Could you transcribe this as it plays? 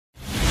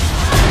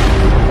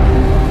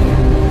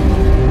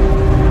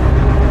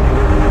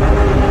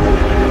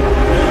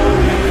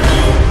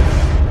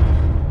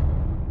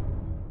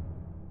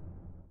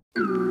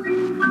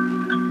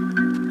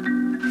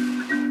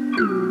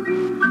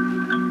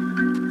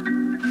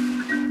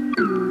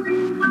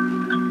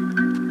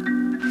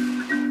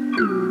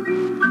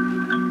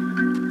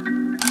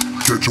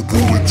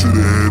to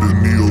the head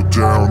and kneel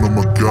down. Oh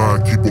my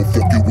god, keep on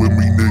fucking with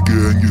me,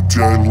 nigga, and you're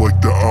dead like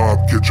the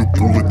op. Catch a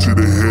bullet to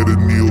the head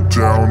and kneel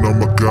down. Oh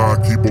my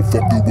god, keep on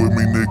fucking with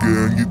me, nigga,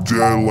 and you're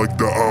dead like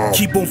the op.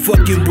 Keep on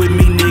fucking with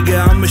me,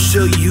 nigga, I'ma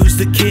show you who's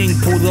the king.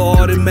 Pull the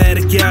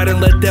automatic out and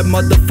let that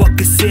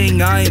motherfucker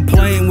sing. I ain't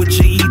playing with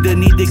you either,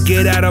 need to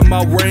get out of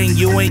my ring.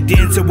 You ain't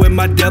dancing with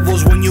my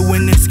devils when you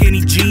in them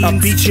skinny jeans. I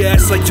beat your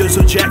ass like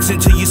Joseph Jackson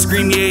till you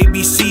scream your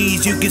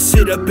ABCs. You can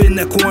sit up in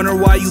that corner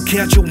while you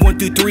count your 1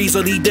 through 3s.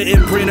 I'll leave the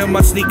imprint of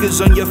my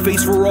sneakers on your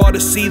face for all to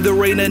see. There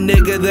ain't a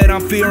nigga that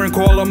I'm fearing,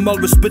 call him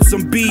over, spit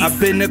some beef. I've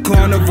been a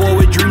carnivore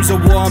with dreams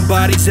of war and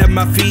bodies at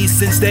my feet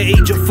since the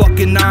age of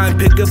fucking 9.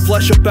 Picking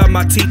flesh up out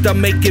my teeth, I'm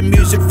making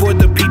music for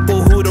the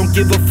people who don't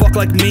give a fuck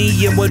like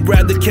me and would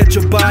rather catch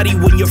a body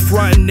when you're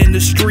frontin' in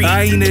the street.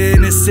 I ain't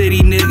in the city,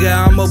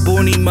 nigga, I'm a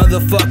boony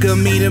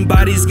motherfucker. Meaning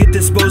bodies get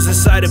disposed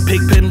inside a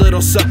pig pen,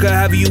 little sucker.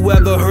 Have you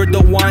ever heard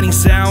the whining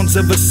sounds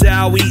of a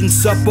sow eating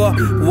supper?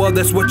 Well,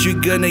 that's what you're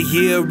gonna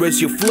hear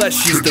as your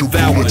flesh is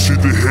devoured. Catch a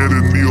bullet to the head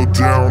and kneel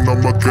down. Oh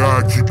my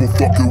god, keep on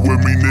fucking with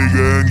me,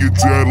 nigga, and you're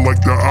dead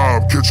like the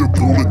op. Catch a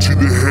bullet to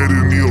the head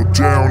and kneel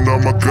down. Oh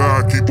my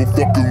god, keep on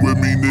fucking with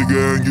me,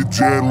 nigga, and you're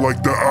dead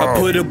like the op. I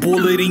put a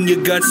bullet in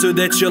your gut so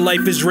that your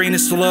life is raining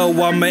slow.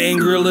 I'm an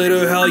angry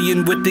little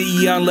hellion with the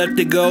eon left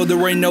to go.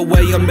 There ain't no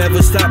way I'm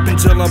ever stopping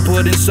till I'm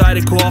put inside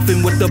a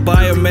coffin with the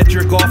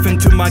biometric off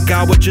into my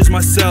god, which is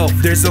myself.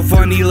 There's a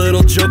funny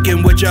little joke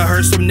in which I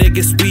heard some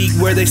niggas speak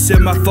where they said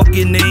my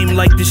fucking name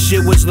like this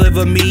shit was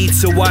liver meat.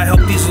 So I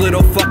help these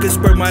little fuckers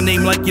spread my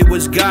name like it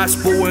was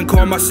gospel and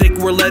call my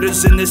sacred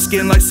letters in the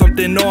skin like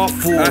something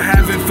awful. I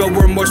haven't felt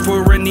remorse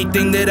for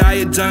anything that I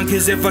had done,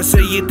 cause if I say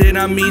it then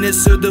I mean it.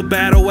 So the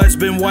battle has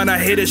been won. I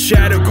hit a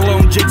shadow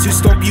clone jakes who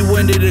stomp you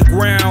into the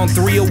ground.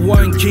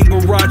 301 King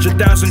Barrage,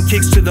 1,000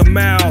 kicks to the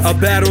mouth. I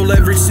battle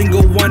every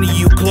single one of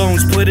you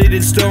clones, put it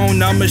in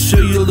stone. I'ma show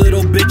you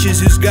little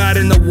bitches who's got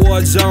in the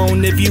war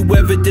zone. If you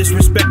ever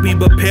disrespect me,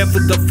 prepare for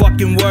the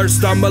fucking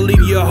worst. I'ma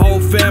leave your whole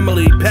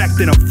family packed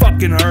in a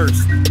fucking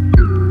hearse.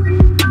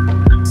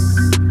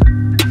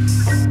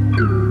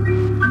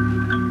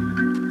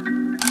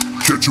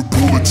 Catch a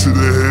bullet to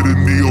the head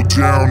and kneel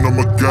down. Oh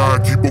my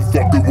god, keep on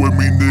fucking with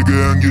me,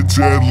 nigga, and you're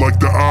dead like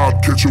the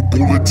op. Catch a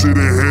bullet to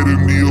the head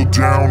and kneel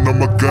down. Oh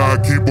my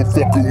god, keep on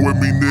fucking with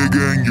me,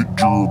 nigga, and you're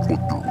dead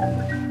like the op.